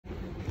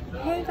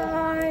Hey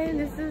guys,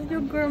 this is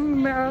your girl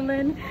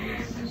Marilyn.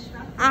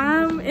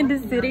 I'm in the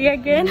city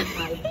again.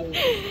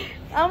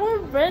 I'm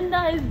with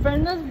Brenda. It's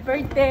Brenda's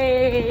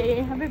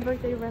birthday. Happy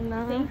birthday,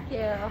 Brenda. Thank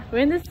you. We're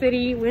in the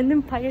city. We're in the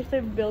Empire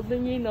State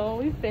Building, you know.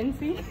 We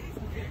fancy.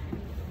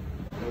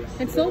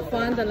 It's so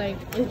fun that like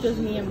it's just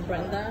me and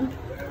Brenda.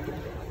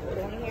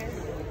 We're on here.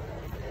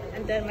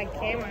 And then my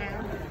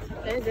camera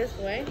is this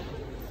way.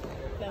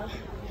 So.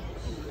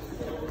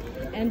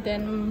 And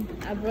then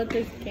I brought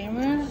this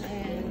camera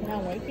and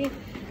not working.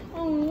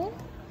 Oh,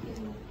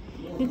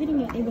 you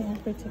didn't even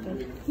have to take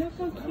it. Look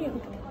how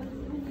cute.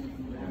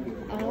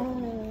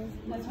 Oh.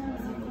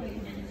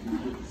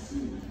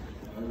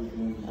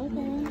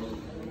 Okay.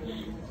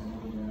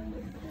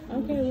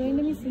 Okay, wait,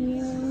 let me see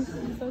you.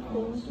 So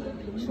cool.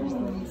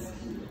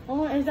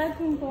 Oh, is that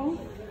ping pong?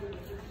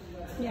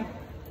 Yeah.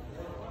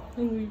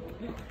 Look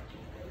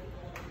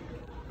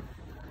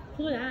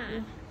at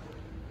that.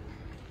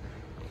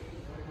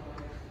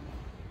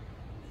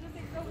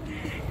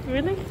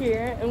 We're like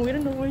here and we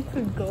don't know where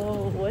to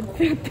go, what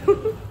to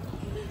do.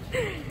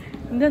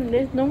 Then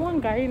there's no one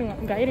guiding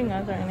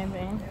us or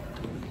anything.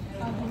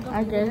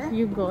 I guess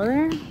you go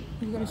there.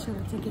 You gotta show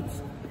the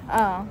tickets.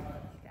 Oh.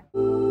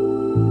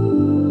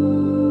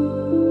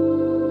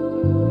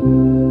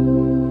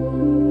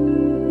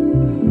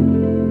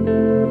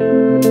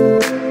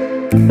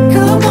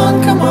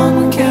 Come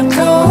on, we can't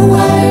go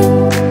away.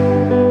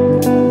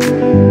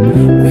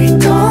 We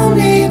don't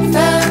need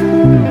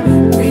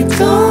them. We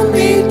don't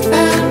need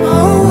them. Oh,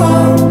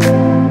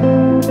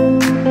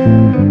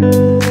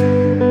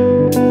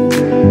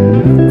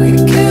 we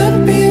could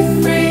be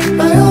free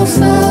by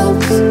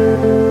ourselves.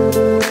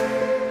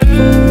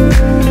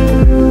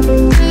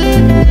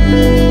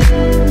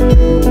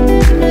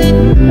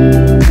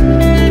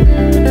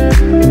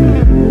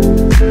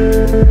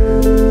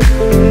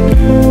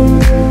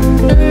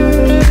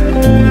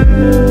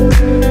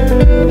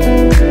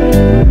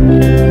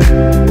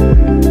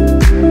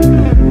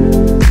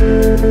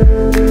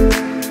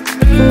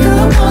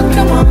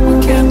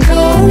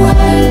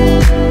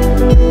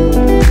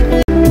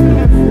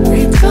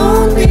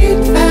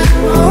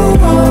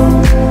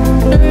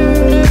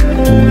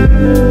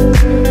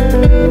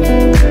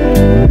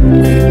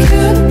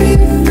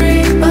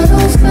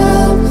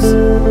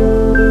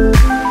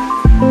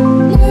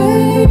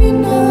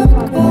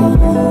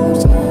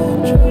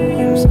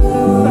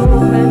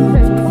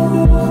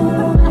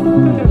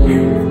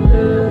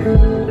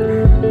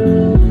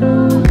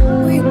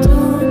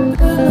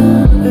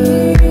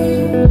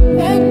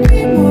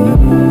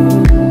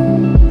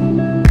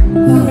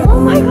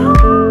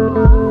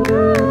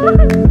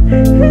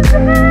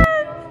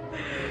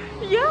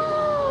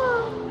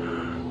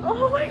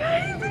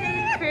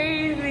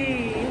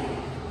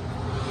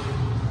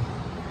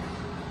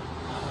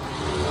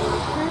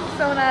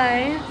 So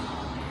nice.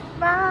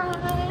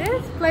 Bye.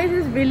 This place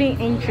is really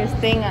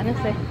interesting,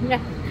 honestly.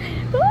 Yeah.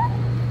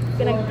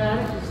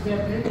 Gonna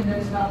step in, the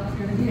next stop is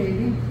gonna be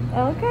 80.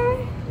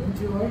 Okay.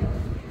 Enjoy.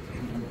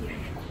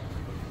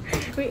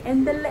 We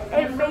in the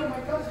elevator.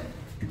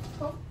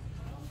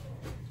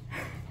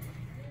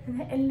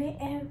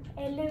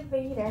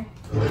 Elevator.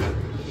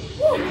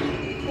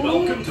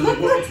 Welcome to the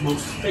world's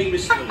most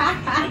famous building,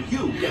 and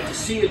you get to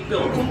see it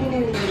built.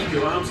 Keep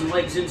your arms and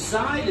legs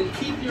inside and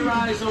keep your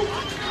eyes open.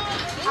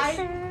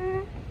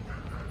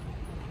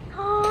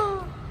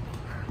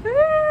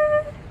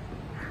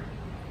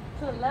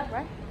 To the left,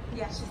 right?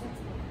 Yeah, she's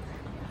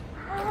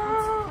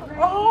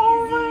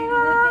Oh my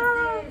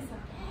god!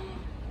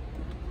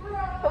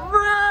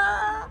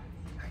 Bruh.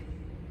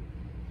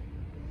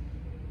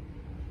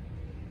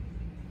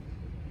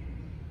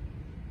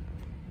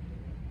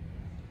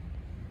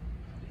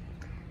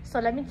 So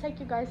let me take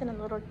you guys in a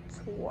little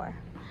tour.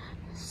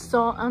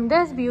 So on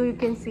this view you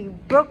can see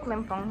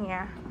Brooklyn from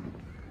here.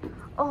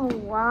 Oh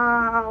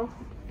wow,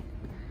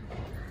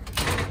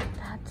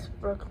 that's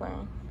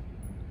Brooklyn.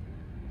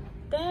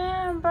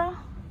 Damn, bro.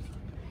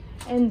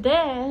 And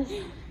this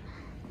you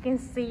can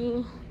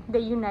see the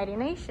United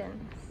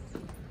Nations.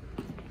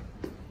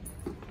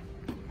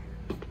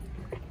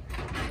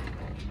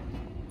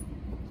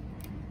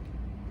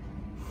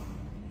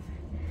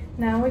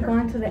 Now we're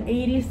going to the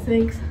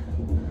 86th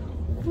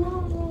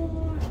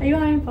floor. Are you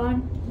having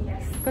fun?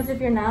 Yes. Because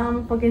if you're not,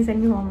 I'm fucking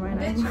sending you home right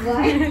now. Bitch,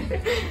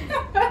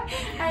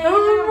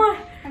 what?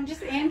 I'm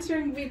just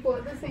answering people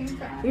at the same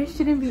time. You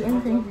shouldn't be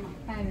anything.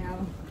 I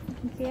know.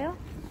 Thank you.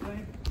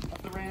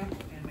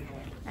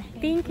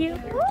 Thank you.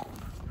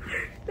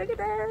 Look at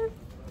this.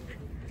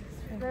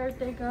 There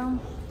they go.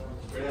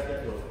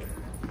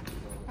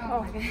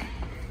 Oh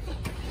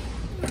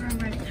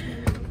my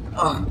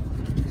god.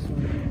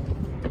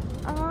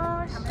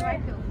 Oh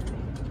shit.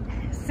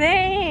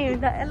 Same.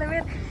 The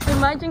elevator.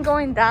 Imagine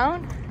going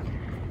down.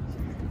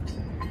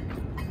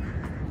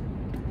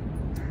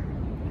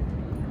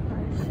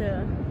 Oh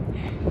shit.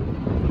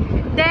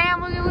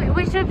 Damn,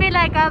 we should be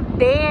like up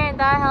there in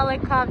that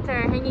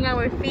helicopter hanging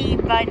our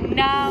feet, but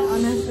no. I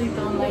honestly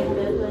don't like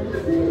this.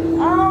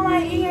 Oh,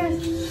 my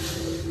ears.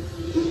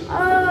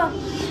 Oh.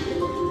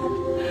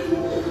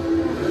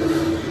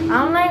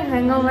 I'm like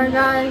hangover,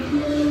 guys.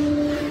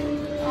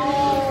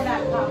 Oh,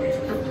 that popped.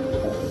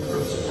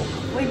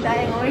 We're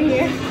dying over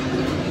here.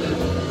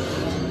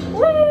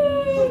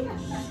 Whee!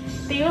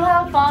 Do you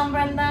have fun,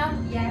 Brenda?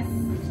 Yes.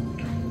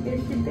 Yes,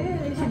 she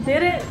did. She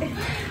did it.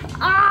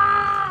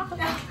 Ah!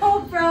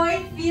 Oh, bro,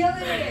 I feel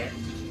it.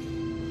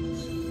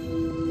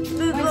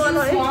 This Once one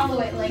you is- swallow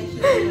it,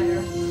 like,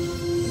 better.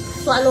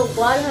 Swallow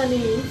what,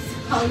 honey?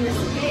 How your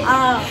spit.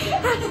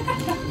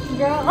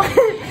 Girl.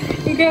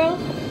 Girl.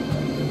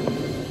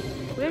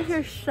 We're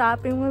here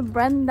shopping with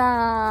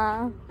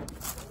Brenda.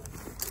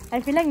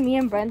 I feel like me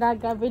and Brenda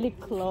got really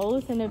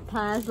close in the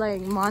past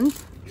like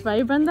month.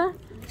 Right, Brenda?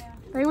 Yeah.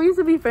 Like we used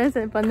to be friends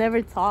but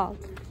never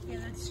talked. Yeah,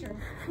 that's true.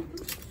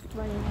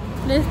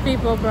 These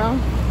people, bro.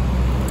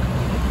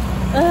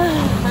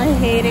 Ugh, I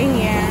hate it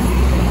here.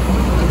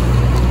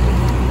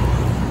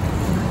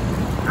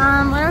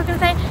 What I was gonna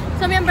say?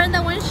 So me and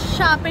Brenda went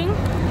shopping.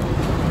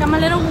 Got my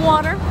little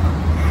water.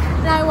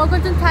 Now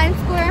welcome to Times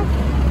Square.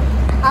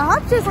 I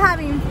hope she's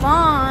having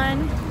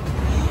fun.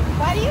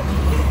 Why do you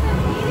keep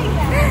repeating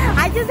that?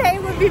 I just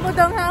hate when people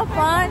don't have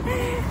fun.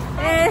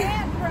 I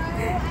am, bro. I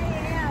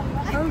am.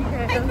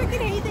 Okay. I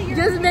freaking hate that you're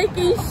Just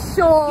making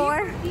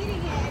sure.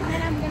 repeating it, and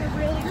then I'm gonna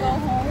really go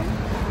home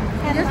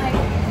and Just- like.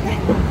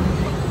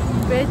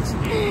 Bitch.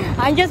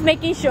 I'm just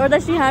making sure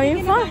that she's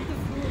having fun.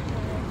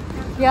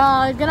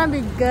 Yeah, it's gonna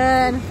be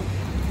good.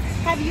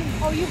 Have you?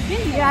 Oh, you've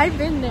been there. Yeah, I've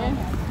been there.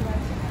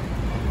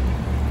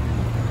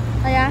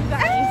 Oh yeah.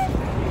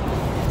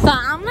 So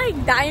I'm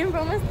like dying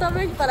from my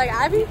stomach, but like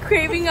I've been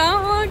craving a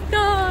hot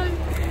dog.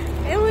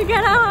 And we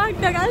got a hot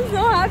dog. I'm so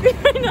happy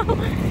right now.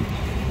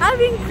 I've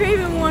been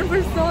craving one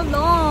for so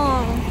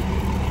long.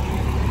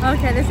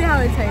 Okay, let's see how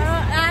it tastes.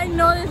 I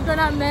know it's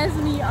gonna mess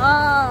me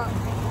up.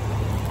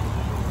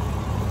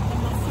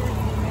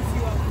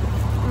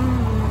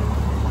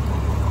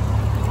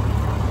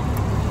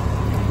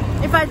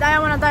 If I die, I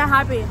wanna die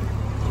happy.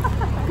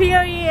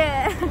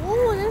 Period.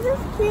 Oh, this is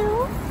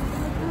cute.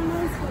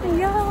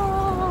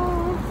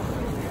 Yo.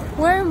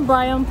 We're in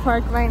Bryan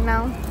Park right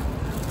now.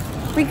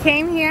 We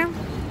came here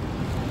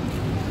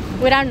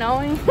without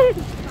knowing.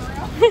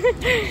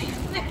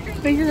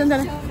 We just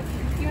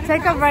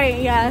take a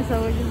break, yeah.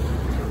 So we just.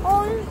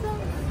 Oh, it's so.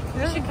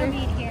 We should come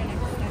eat here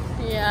next time.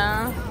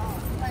 Yeah.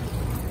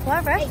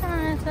 What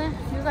restaurant is it?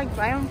 It's like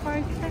Bryan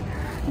Park.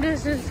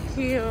 This is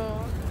cute.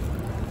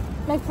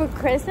 Like for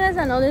Christmas,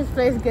 I know this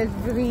place gets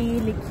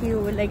really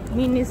cute. Like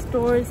mini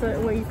stores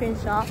where you can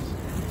shop.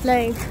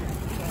 Like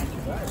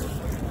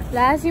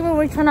last year we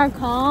were trying to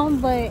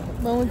come, but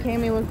when we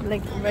came, it was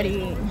like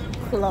already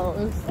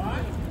closed.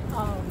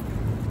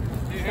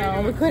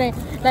 So we couldn't.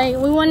 Like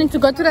we wanted to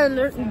go to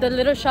the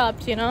little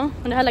shops, you know,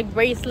 when they had like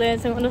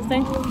bracelets and all those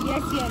things. Oh,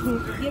 yes.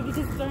 Yeah,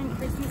 because during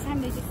Christmas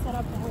time, they just set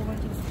up a whole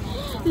bunch of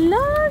stuff.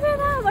 Look at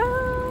that,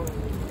 bro!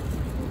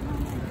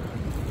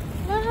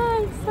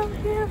 Wow, it's so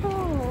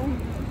beautiful.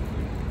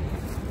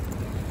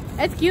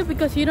 It's cute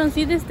because you don't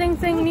see these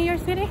things in New York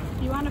City.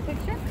 You want a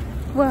picture?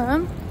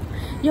 Well,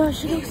 yo,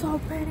 she looks so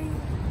pretty.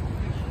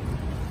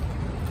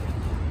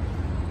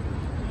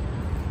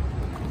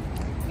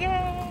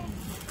 Yay!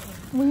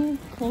 We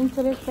came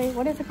to this place.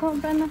 What is it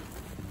called, Brenda?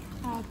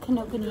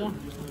 Kinokuniya.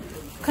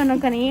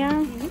 Kinokuniya.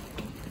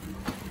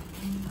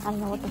 I don't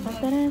know what the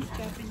fuck that is.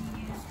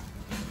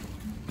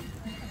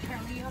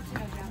 Apparently you have to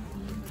know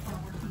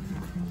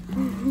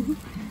Japanese.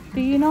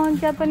 Do you know in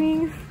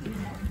Japanese?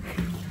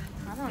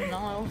 I don't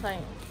know. It was like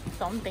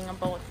something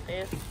about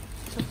this.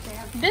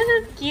 This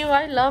is cute.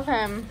 I love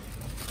him.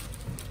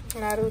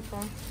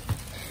 Naruto.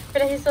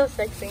 But he's so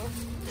sexy.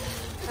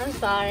 I'm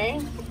sorry.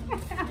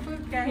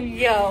 Okay.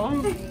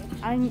 Yo.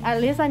 At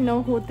least I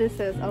know who this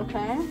is,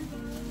 okay?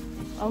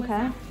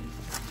 Okay.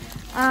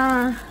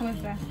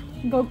 What's that?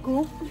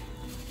 Goku.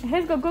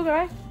 He's Goku,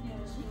 right?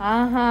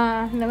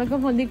 Uh-huh. No me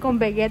confundí con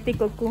Vegeta y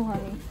Goku,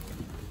 honey.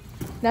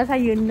 That's how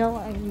you know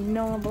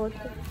about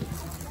it.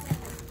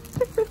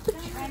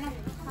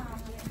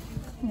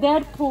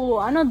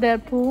 Deadpool. I know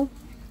Deadpool.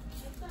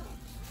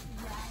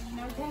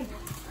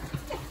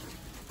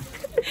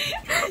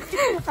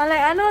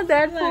 I know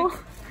Deadpool.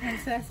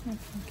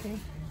 Okay.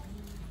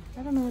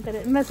 I don't know what that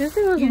is. My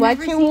sister was You've never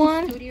watching seen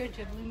one. Studio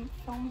Ghibli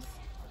films?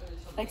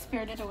 Like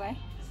Spirited Away?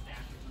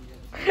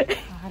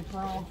 God,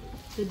 bro.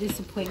 The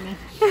disappointment.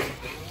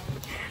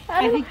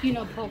 I think you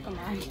know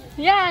Pokemon.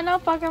 Yeah, I know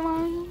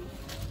Pokemon.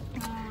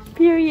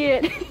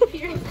 Period.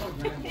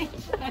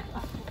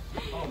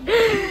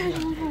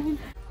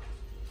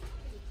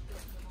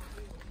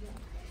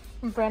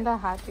 Brenda,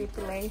 happy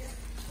place.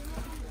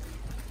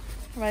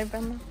 Right,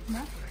 Brenda?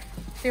 What?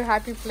 It's your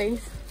happy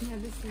place. Yeah,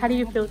 this is How do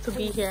you feel to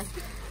be here?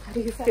 How do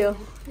you feel?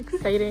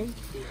 Exciting.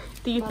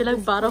 Do you feel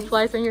like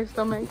butterflies in your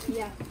stomach?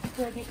 Yeah, I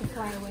feel like I can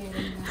fly away at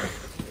any moment.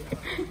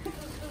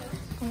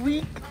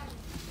 Weak.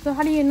 So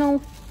how do you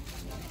know?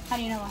 How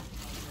do you know what?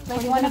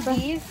 Like What one is of it?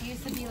 these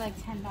used to be like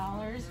 $10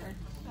 or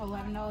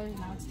 $11, now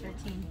it's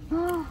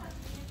 $13.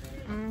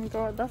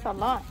 Girl, that's a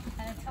lot.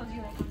 And it tells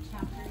you like what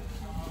chapter.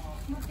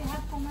 What they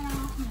have coming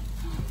out.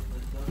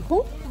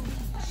 Who?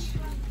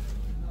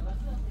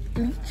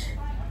 Bleach?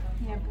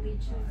 Yeah,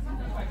 bleaches.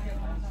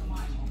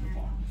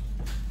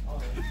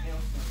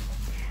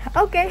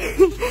 Okay.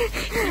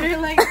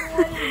 You're like,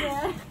 what is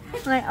that?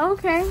 I'm like,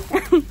 okay.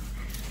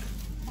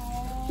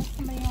 Oh,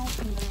 somebody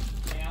opened it.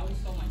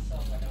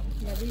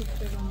 Yeah, these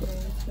friggin'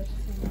 bowls.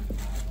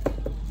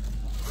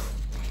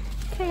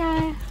 Okay,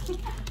 guys.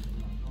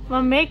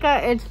 My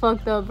makeup is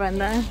fucked up,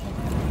 Brenda.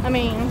 I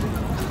mean,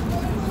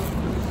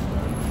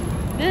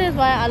 this is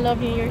why I love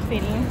New York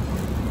City.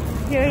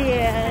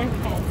 Period.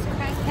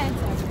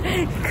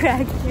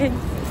 Crackheads.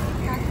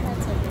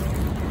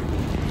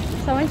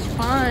 So much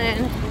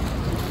fun.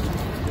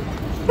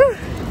 Whew.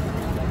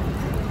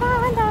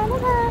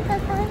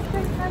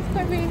 That's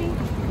baby.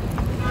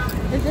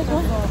 Is this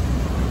one?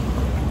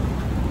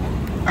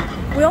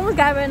 We almost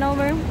got ran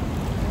over.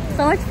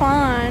 So much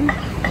fun.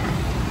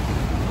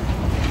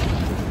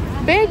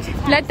 Bitch,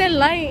 let that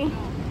light.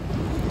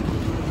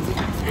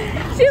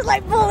 She's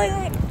like pulling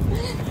it.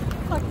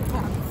 Fuck the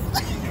cops.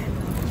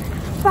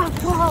 Fuck,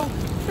 wow.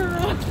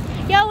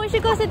 Yeah, we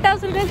should go sit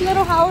down in this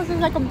little house.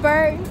 It's like a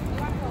bird.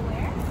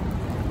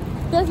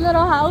 This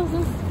little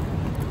houses.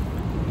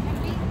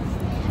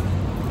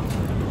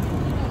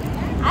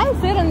 I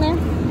sit in there.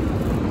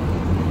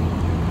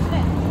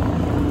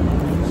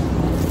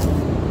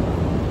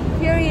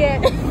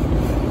 Period.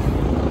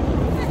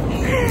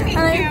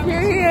 I'm like,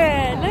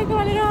 period. Look at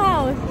my little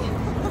house.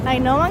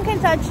 Like, no one can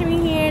touch me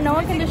here. No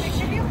one can just.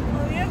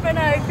 We're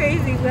not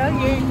crazy. Well,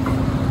 you're.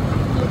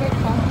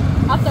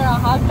 After a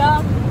hot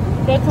dog,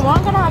 there's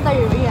one gonna have that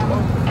urea.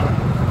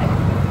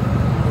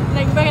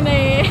 Like,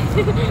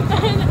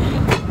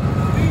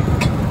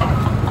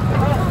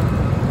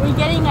 we're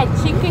getting a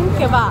chicken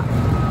kebab.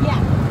 Yeah.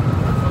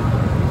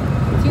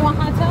 Do you want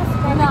hot sauce?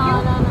 No.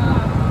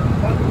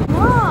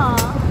 Wow.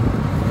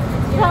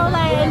 So,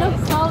 like, it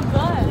looks so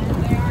good.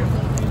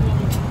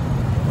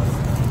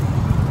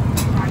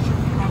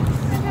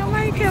 Oh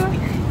my god.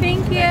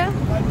 Thank you.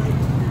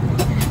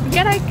 We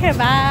get a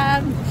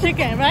kebab.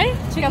 Chicken, right?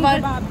 Chicken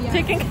kebab, yeah.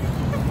 Chicken.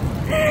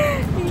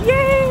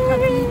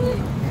 Yay!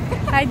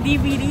 Hi,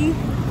 DVD.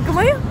 Come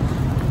on.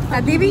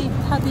 Habibi?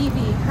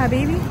 Habibi.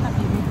 Habibi?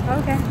 Habibi.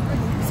 Okay.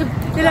 So,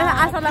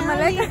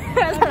 Assalamualaikum.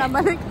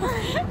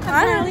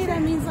 Apparently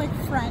that means like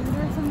friend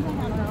or something. I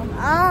don't know.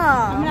 Oh.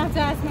 I'm gonna have to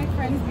ask my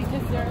friends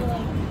because they're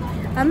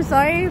like. I'm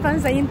sorry if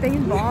I'm saying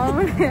things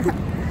wrong.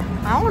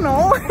 I don't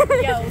know.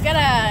 Yo, we got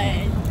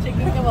a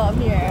chicken kebab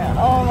here.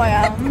 Oh my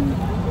god.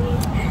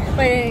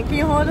 Wait, can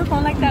you hold the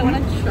phone like that? I want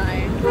to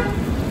try.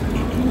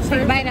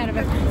 Take a bite out of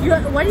it.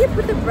 Where do you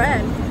put the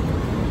bread?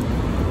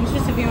 It's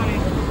just if you want to.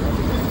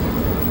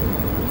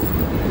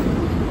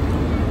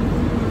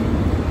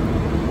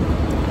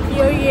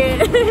 Yo, yeah.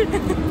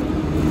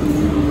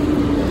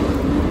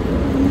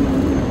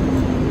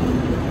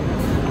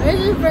 This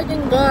is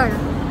freaking good.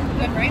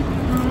 Good, right?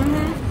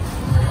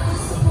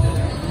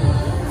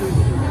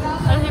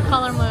 What is your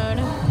color mode?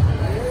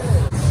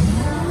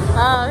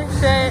 Oh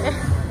shit.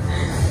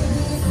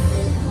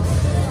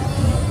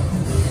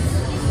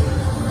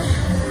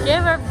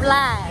 Give her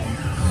black.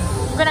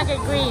 You're gonna get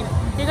green.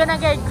 You're gonna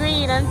get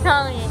green, I'm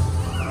telling you.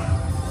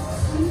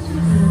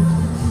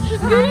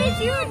 How did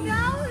you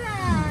know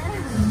that?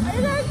 I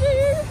like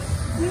it.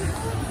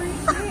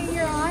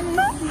 You're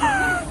honest.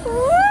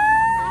 What?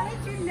 How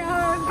did you know?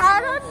 I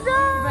don't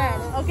know. Red.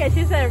 Okay,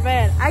 she said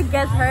red. I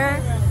guess her.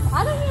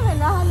 I don't even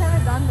know. I've never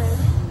done this.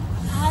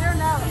 I don't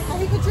know. I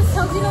think it just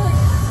tells you to like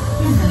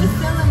stay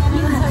still and then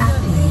it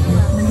tells you.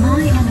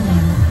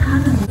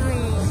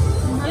 Green.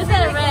 You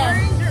said red.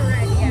 Orange or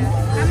red? Yeah.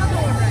 I'm gonna go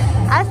with red.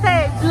 I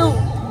said blue.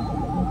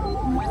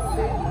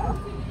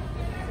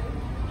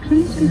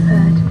 Please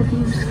refer to the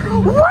view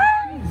screen. What?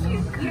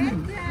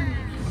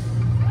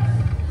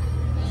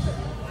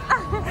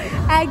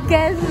 I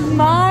guess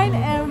mine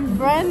and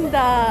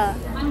Brenda.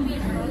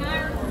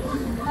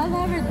 I've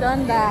never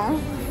done that.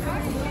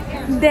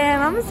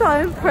 Damn, I'm so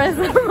impressed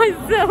with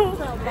myself.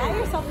 So buy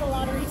yourself a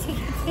lottery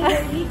ticket.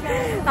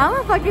 I'm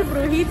a fucking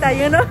brujita,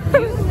 you know?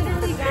 You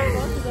literally got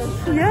both of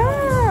those.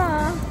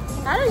 Yeah.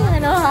 I don't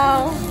even know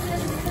how.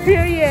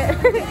 Period.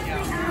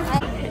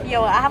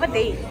 Yo, I have a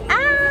date.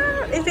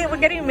 Ah, is it? We're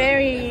getting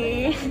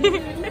married.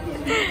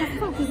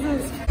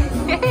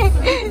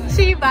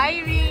 She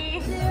buy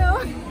me.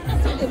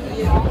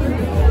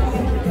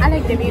 I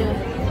like the view.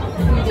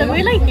 So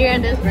we're like here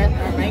in this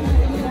restaurant, right?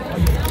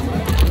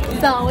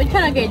 So we're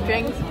trying to get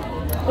drinks.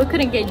 We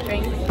couldn't get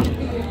drinks.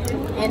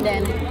 And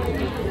then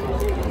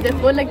the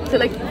food like took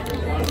like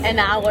an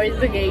hour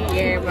to get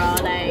here, bro.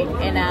 Like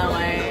an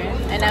hour.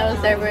 And our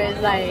server is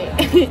like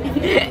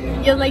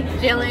just like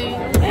chilling.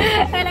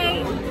 And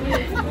I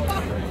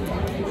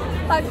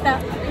fucked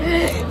up.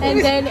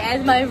 And then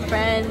as my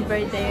friend's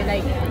birthday,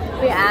 like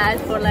we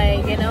asked for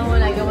like, you know,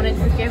 like I wanted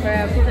to give her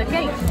a piece of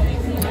cake.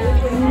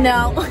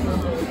 No.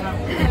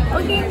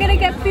 Okay, I'm gonna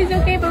get piece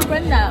of cake for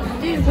Brenda.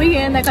 We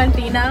here in the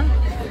cantina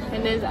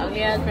in this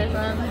ugly ass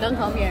restaurant. Don't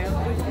come here.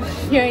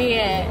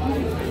 Period.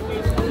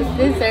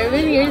 The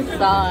service here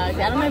sucks.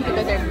 I don't know if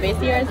because they're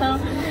busy or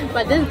something,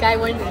 but this guy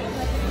went.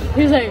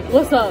 He's like,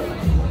 "What's up?"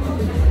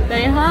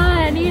 Like,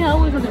 "Hi, I need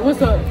help with something."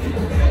 "What's up?"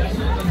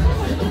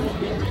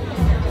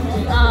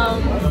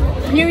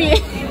 New Year.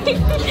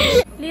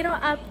 Little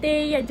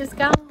update. I just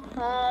got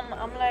home.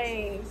 I'm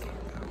like,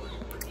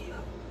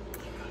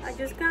 I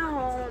just got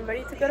home. I'm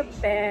ready to go to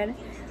bed.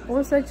 It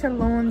was such a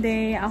long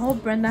day. I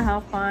hope Brenda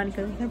had fun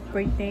because it's her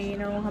birthday, you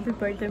know. Happy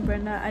birthday,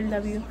 Brenda. I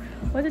love you.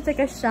 I want to take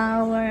a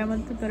shower. I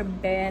want to go to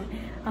bed.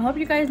 I hope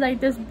you guys like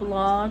this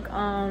vlog.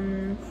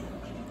 And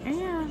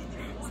yeah,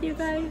 see you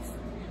guys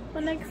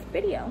on the next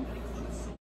video.